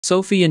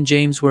Sophie and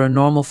James were a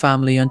normal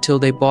family until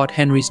they bought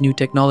Henry's new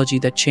technology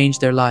that changed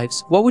their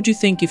lives. What would you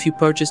think if you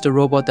purchased a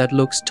robot that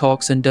looks,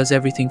 talks, and does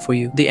everything for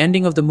you? The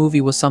ending of the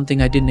movie was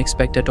something I didn't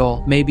expect at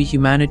all. Maybe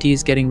humanity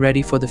is getting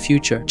ready for the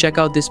future. Check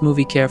out this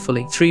movie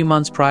carefully. 3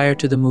 months prior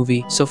to the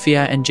movie,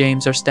 Sophia and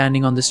James are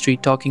standing on the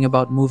street talking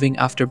about moving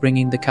after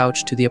bringing the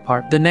couch to the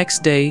apartment. The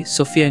next day,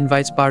 Sophia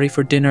invites Barry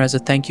for dinner as a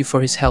thank you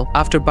for his help.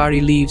 After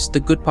Barry leaves,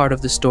 the good part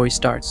of the story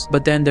starts.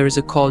 But then there is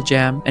a call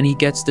jam, and he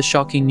gets the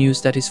shocking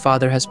news that his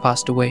father has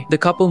passed away. The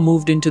couple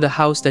moved into the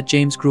house that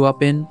James grew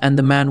up in, and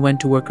the man went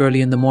to work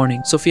early in the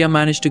morning. Sophia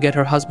managed to get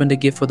her husband a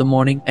gift for the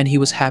morning, and he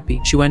was happy.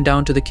 She went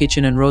down to the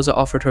kitchen and Rosa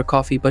offered her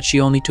coffee, but she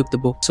only took the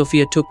book.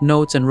 Sophia took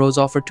notes and Rose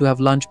offered to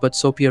have lunch, but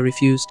Sophia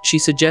refused. She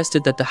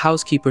suggested that the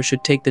housekeeper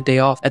should take the day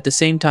off. At the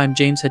same time,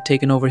 James had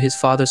taken over his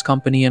father's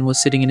company and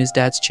was sitting in his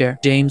dad's chair.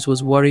 James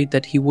was worried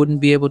that he wouldn't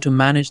be able to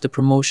manage the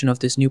promotion of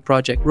this new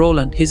project.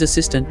 Roland, his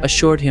assistant,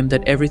 assured him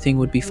that everything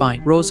would be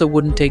fine. Rosa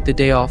wouldn't take the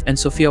day off, and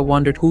Sophia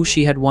wondered who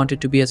she had wanted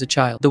to be as a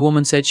child. The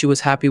woman said she was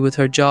happy with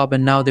her job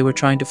and now they were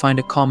trying to find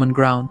a common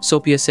ground.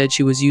 Sophia said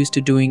she was used to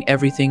doing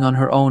everything on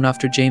her own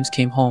after James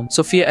came home.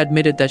 Sophia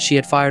admitted that she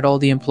had fired all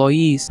the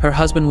employees. Her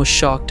husband was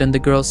shocked and the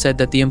girl said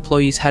that the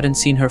employees hadn't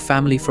seen her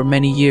family for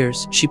many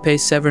years. She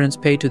pays severance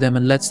pay to them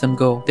and lets them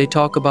go. They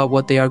talk about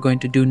what they are going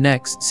to do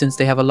next since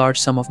they have a large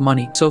sum of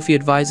money. Sophie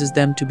advises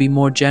them to be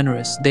more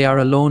generous. They are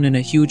alone in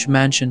a huge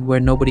mansion where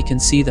nobody can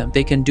see them.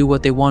 They can do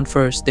what they want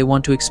first. They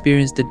want to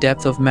experience the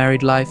depth of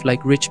married life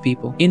like rich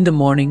people. In the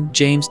morning,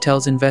 James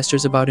tells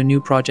investors about a new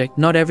project.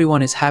 Not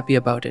everyone is happy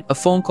about it. A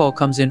phone call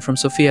comes in from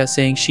Sophia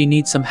saying she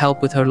needs some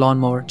help with her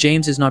lawnmower.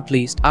 James is not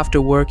pleased.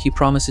 After work, he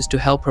promises to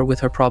help her with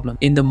her problem.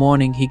 In the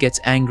morning, he gets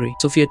angry.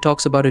 Sophia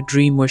talks about a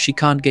dream where she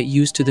can't get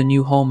used to the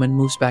new home and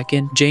moves back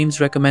in. James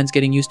recommends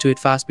getting used to it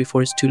fast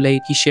before it's too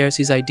late. He shares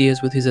his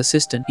ideas with his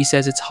assistant. He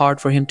says it's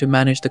hard for him to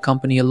manage the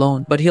company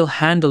alone, but he'll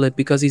handle it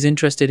because he's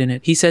interested in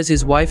it. He says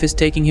his wife is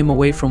taking him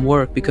away from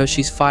work because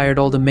she's fired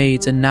all the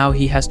maids and now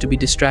he has to be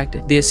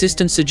distracted. The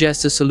assistant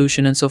suggests a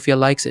solution and Sophia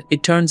likes it.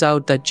 It turns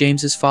out that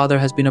James's father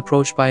has been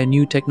approached by a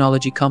new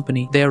technology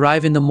company. They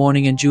arrive in the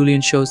morning and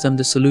Julian shows them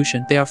the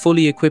solution. They are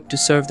fully equipped to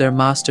serve their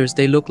masters.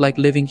 They look like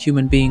living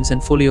human beings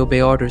and fully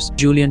obey orders.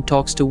 Julian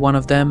talks to one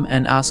of them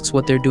and asks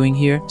what they're doing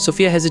here.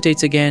 Sophia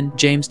hesitates again.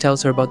 James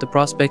tells her about the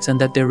prospects and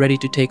that they're ready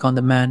to take on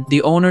the man.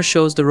 The owner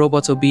shows the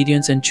robots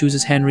obedience and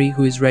chooses Henry,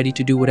 who is ready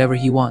to do whatever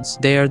he wants.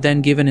 They are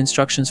then given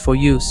instructions for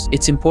use.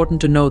 It's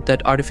important to note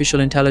that artificial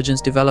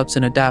intelligence develops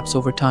and adapts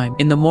over time.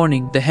 In the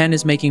morning, the hen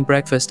is making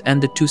breakfast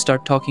and the two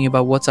start talking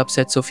about what's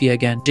upset Sophia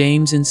again.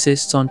 James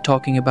insists on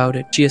talking about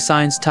it. She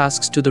assigns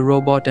tasks to the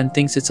robot and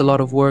thinks it's a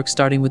lot of work,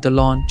 starting with the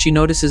lawn. She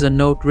notices a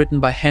note written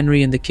by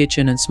Henry in the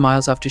kitchen and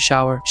smiles after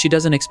shower. She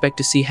doesn't expect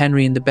to see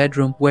Henry in the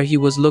bedroom where he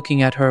was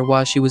looking at her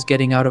while she was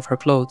getting out of her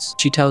clothes.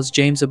 She tells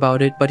James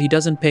about it, but he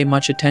doesn't pay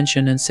much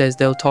attention and says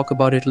they'll talk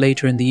about it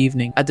later in the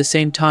evening. At the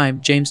same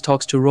time, James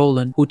talks to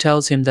Roland, who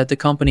tells him that the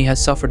company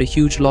has suffered a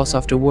huge loss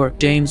after work.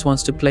 James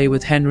wants to play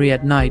with Henry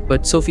at night,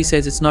 but Sophie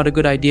says it's not a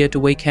good idea to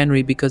wake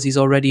Henry because he's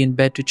already in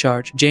bed to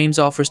charge. James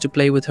offers to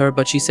play with her,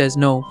 but she says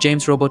no.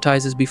 James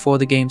robotizes before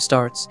the game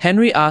starts.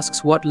 Henry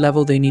asks what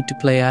level they need to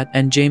play at,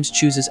 and James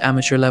chooses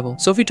amateur level.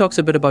 Sophie talks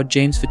a bit about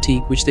James'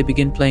 fatigue, which they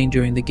begin playing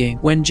during the game.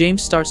 When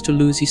James starts to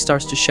lose, he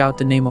starts to shout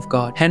the name of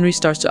God. Henry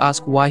starts to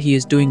ask why he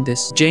is doing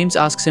this. James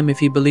asks him if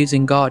he believes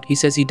in God. He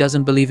says he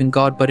doesn't believe in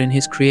God, but in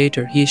his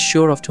creator. He is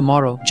sure of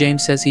tomorrow.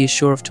 James says he is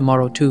sure of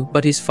tomorrow too,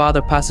 but his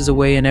father passes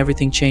away and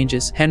everything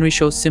changes. Henry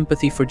shows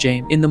sympathy for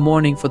James. In the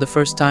morning, for the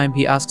first time,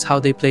 he asks how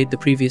they played the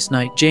previous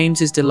night.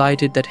 James is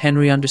delighted that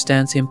Henry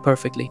understands him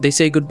perfectly. They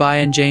say goodbye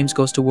and James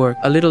goes to work.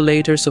 A little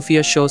later,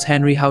 Sophia shows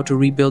Henry how to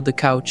rebuild the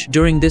couch.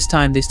 During this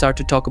time, they start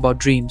to talk about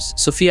dreams.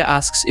 Sophia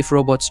asks if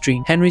robots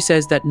dream. Henry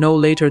says that no,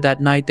 later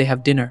that night they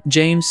have dinner.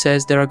 James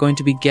says there are going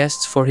to be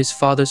guests for his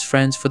father's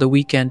friends for the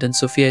weekend and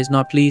Sophia is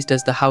not pleased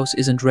as the house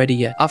isn't ready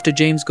yet. After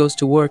James goes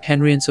to work,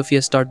 Henry and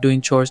Sophia start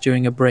doing chores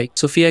during a break.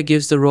 Sophia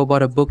gives the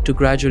robot a book to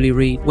gradually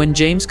read. When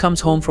James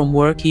comes home from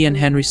work, he and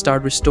Henry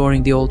start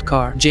restoring the old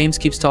car. James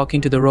keeps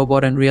talking to the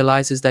robot and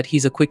realizes that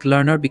he's a quick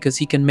learner because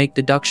he can make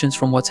deductions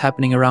from what's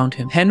happening around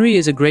him. Henry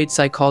is a great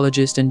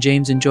psychologist and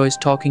James enjoys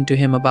talking to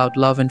him about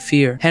love and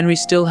fear. Henry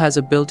still has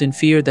a built-in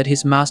fear that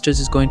his masters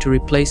is going to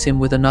replace him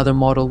with another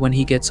model when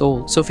he gets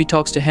old. Sophie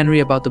talks to Henry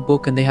about the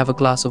book and they have a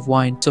glass of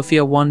wine.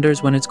 Sophia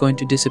wonders when it's going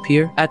to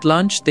disappear. At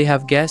lunch, they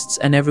have guests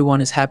and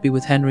everyone is happy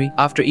with Henry.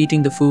 After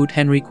eating the food,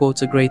 Henry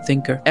quotes a great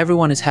thinker.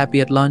 Everyone is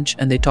happy at lunch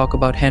and they talk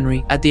about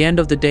Henry. At the end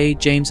of the day,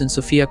 James and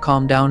Sophia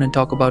calm down and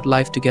talk about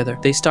life together.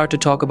 They start to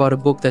talk about a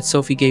book that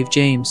Sophie gave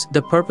James.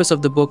 The purpose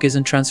of the book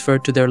isn't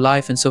transferred to their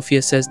life and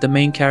Sophia says the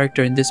main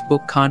character in this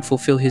book can't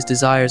fulfill his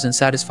desires and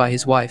satisfy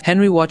his wife.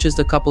 Henry watches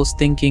the couple's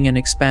thinking and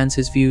expands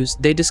his views.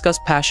 They discuss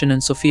passion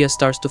and Sophia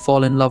starts to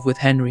fall in love with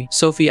Henry.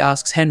 Sophie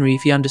asks Henry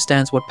if he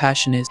understands what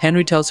passion is.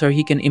 Henry tells her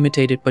he can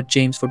imitate it, but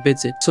James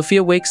forbids it.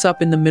 Sophia wakes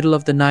up in the middle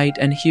of the night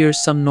and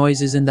hears some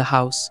noises in the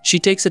house. She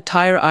takes a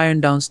tire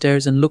iron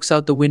downstairs and looks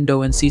out the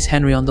window and sees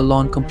Henry on the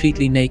lawn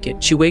completely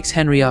naked. She wakes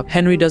Henry up.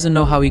 Henry doesn't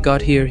know how he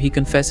got here. He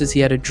confesses he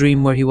had a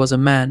dream where he was a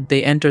man plan.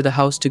 They enter the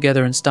house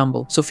together and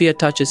stumble. Sophia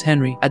touches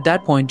Henry. At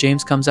that point,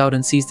 James comes out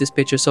and sees this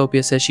picture.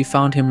 Sophia says she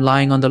found him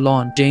lying on the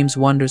lawn. James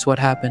wonders what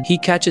happened. He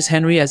catches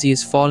Henry as he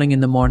is falling in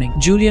the morning.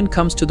 Julian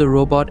comes to the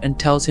robot and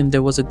tells him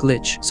there was a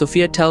glitch.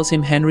 Sophia tells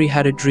him Henry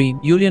had a dream.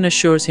 Julian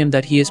assures him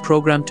that he is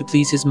programmed to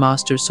please his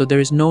masters, so there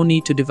is no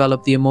need to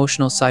develop the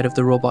emotional side of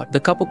the robot. The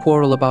couple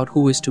quarrel about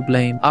who is to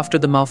blame. After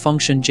the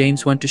malfunction,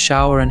 James went to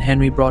shower and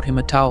Henry brought him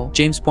a towel.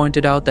 James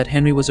pointed out that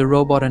Henry was a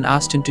robot and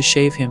asked him to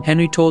shave him.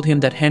 Henry told him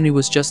that Henry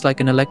was just like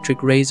an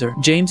electric razor.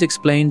 James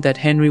explained that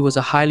Henry was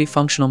a highly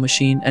functional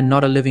machine and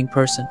not a living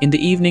person. In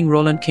the evening,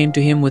 Roland came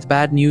to him with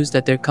bad news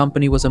that their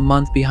company was a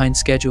month behind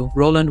schedule.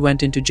 Roland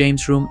went into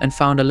James' room and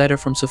found a letter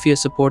from Sophia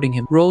supporting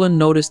him. Roland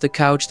noticed the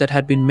couch that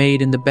had been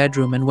made in the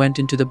bedroom and went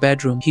into the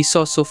bedroom. He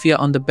saw Sophia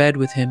on the bed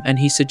with him and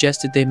he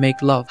suggested they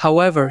make love.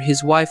 However,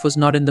 his wife was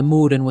not in the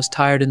mood and was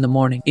tired in the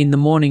morning. In the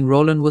morning,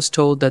 Roland was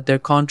told that their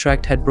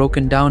contract had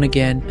broken down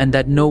again and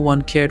that no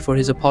one cared for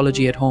his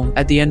apology at home.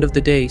 At the end of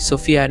the day,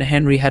 Sophia and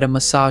Henry had a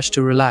massage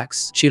to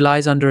relax. She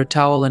lies under a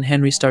towel and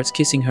Henry starts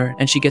kissing her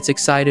and she gets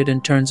excited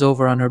and turns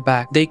over on her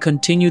back. They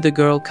continue. The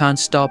girl can't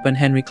stop and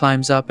Henry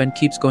climbs up and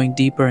keeps going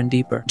deeper and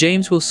deeper.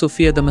 James will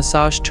Sophia. The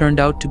massage turned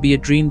out to be a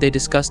dream. They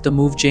discussed the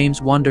move.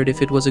 James wondered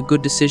if it was a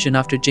good decision.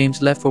 After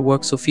James left for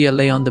work, Sophia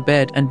lay on the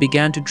bed and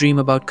began to dream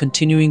about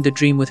continuing the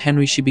dream with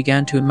Henry. She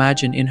began to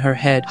imagine in her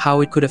head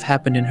how it could have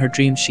happened in her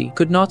dream. She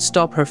could not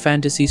stop her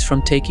fantasies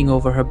from taking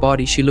over her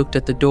body. She looked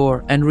at the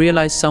door and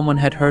realized someone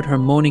had heard her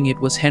moaning. It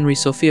was Henry.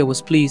 Sophia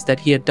was pleased that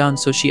he had done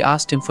so. She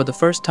asked him for the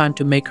first time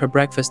to make her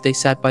breakfast. They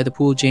sat by the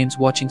pool. James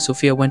watching.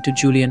 Sophia went to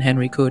Julian.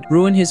 Henry could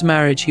ruin his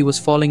marriage. He was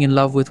falling in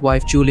love with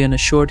wife. Julian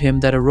assured him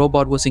that a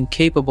robot was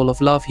incapable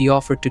of love. He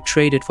offered to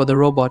trade it for the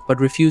robot but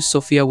refused.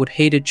 Sophia would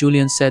hate it.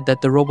 Julian said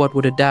that the robot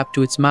would adapt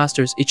to its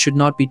masters. It should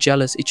not be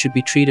jealous. It should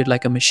be treated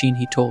like a machine.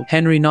 He told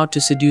Henry not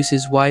to seduce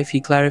his wife.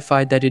 He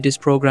clarified that it is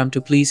programmed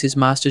to please his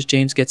masters.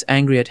 James gets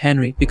angry at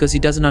Henry because he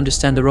doesn't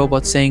understand the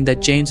robot, saying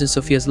that James and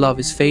Sophia's love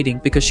is fading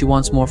because she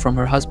wants more from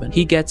her husband.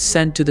 He gets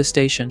sent to the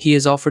station. He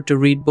is offered to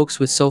read books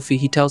with Sophie.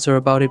 He tells her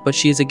about it but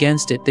she is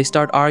against it. They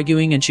start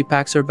arguing and she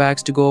packs her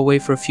bags to go away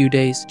for a few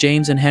days.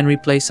 James and Henry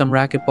play some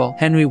racquetball.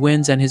 Henry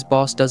wins and his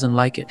boss doesn't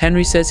like it.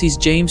 Henry says he's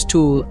James'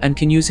 tool and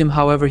can use him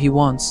however he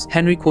wants.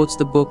 Henry quotes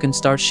the book and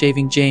starts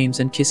shaving James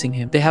and kissing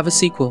him. They have a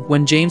sequel.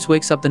 When James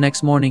wakes up the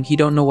next morning, he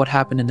don't know what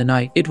happened in the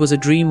night. It was a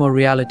dream or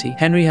reality.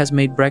 Henry has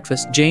made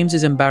breakfast. James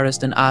is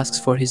embarrassed and asks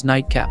for his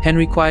nightcap.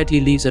 Henry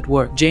quietly leaves at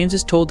work. James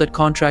is told that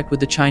contract with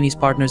the Chinese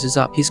partners is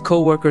up. His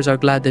co-workers are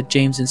glad that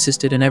James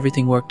insisted and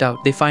everything worked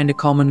out. They find a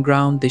common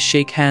ground. They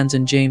shake hands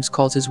and James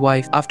calls his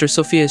wife. After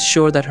Sophia is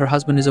sure that her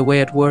husband is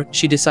away at work,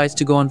 she decides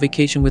to go on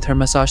vacation with her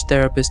massage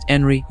therapist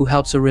Henry, who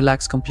helps her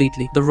relax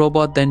completely. The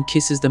robot then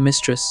kisses the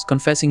mistress,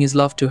 confessing his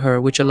love to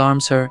her, which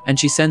alarms her, and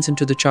she sends him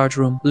to the charge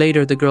room.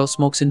 Later, the girl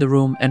smokes in the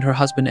room and her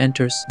husband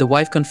enters. The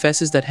wife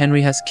confesses that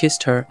Henry has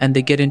kissed her and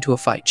they get into a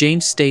fight.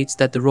 James states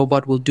that the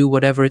robot will do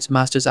whatever its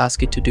masters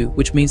ask it to do,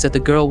 which means that the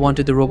girl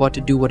wanted the robot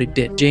to do what it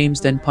did.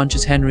 James then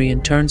punches Henry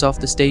and turns off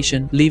the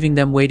station, leaving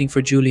them waiting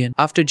for Julian.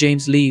 After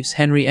James leaves,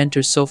 Henry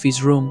enters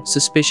Sophie's room,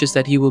 suspicious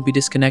that he will be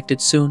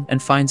disconnected soon,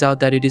 and finds out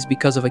that it is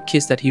because of a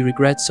kiss that he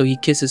regrets, so he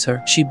kisses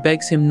her. She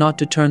begs him not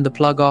to turn the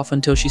plug off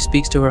until she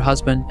speaks to her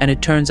husband, and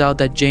it turns out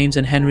that James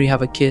and Henry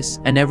have a kiss,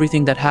 and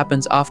everything that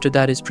happens after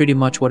that is pretty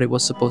much what it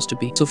was supposed to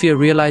be. Sophia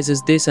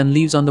realizes this and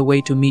leaves on the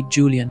way to meet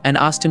Julian, and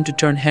asked him to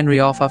turn Henry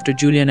off. After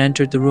Julian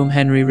entered the room,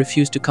 Henry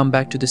refused to come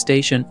back to the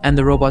station, and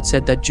the robot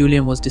said that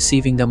Julian was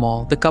deceiving them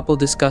all. The couple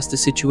discussed the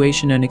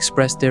situation and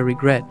expressed their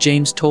regret.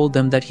 James told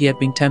them that he had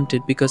been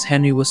tempted because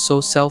Henry was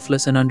so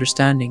selfless and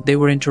understanding. They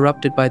were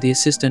interrupted by the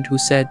assistant, who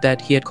said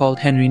that he had called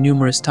Henry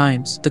numerous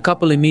times. The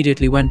couple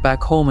immediately went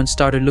back home and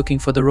started looking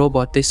for the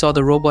robot. They saw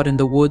the robot in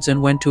the woods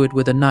and went to it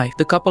with a knife.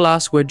 The couple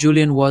asked where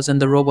Julian was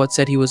and the robot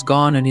said he was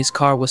gone and his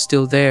car was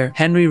still there.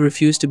 Henry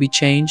refused to be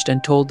changed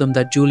and told them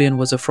that Julian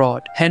was a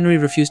fraud. Henry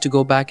refused to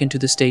go back into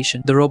the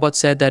station. The robot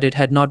said that it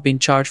had not been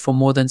charged for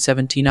more than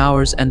 17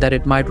 hours and that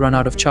it might run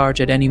out of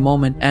charge at any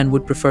moment and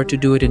would prefer to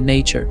do it in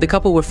nature. The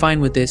couple were fine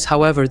with this.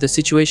 However, the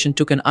situation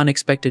took an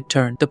unexpected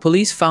turn. The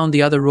police found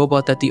the other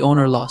robot that the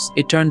owner lost.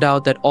 It turned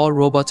out that all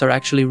robots are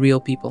actually real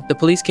people. The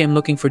police came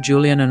looking for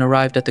Julian and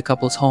arrived at the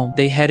couple's home.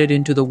 They headed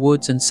into the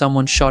woods and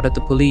someone shot at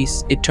the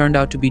police. It turned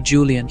out to be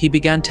Julian. He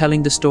began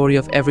telling the story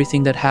of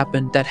everything that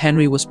happened, that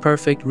Henry was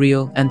perfect,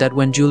 real, and that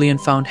when Julian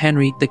found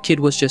Henry, the kid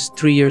was just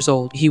 3 years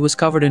old. He was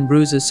covered in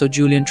bruises, so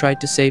Julian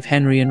tried to save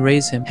Henry and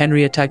raise him.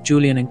 Henry attacked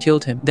Julian and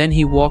killed him. Then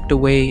he walked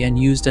away and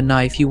used a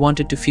knife. He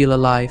wanted to feel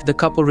alive. The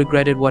couple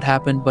regretted what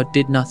happened but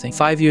did nothing.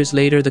 5 years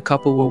later, the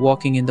couple were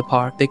walking in the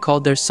park. They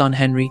called their son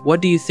Henry.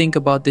 What do you think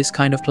about this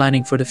kind of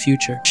planning for the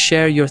future?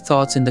 Share your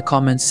thoughts in the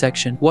comments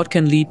section. What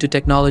can lead to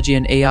technology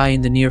and AI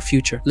in the near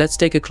future? Let's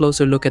take a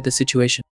closer look at the situation.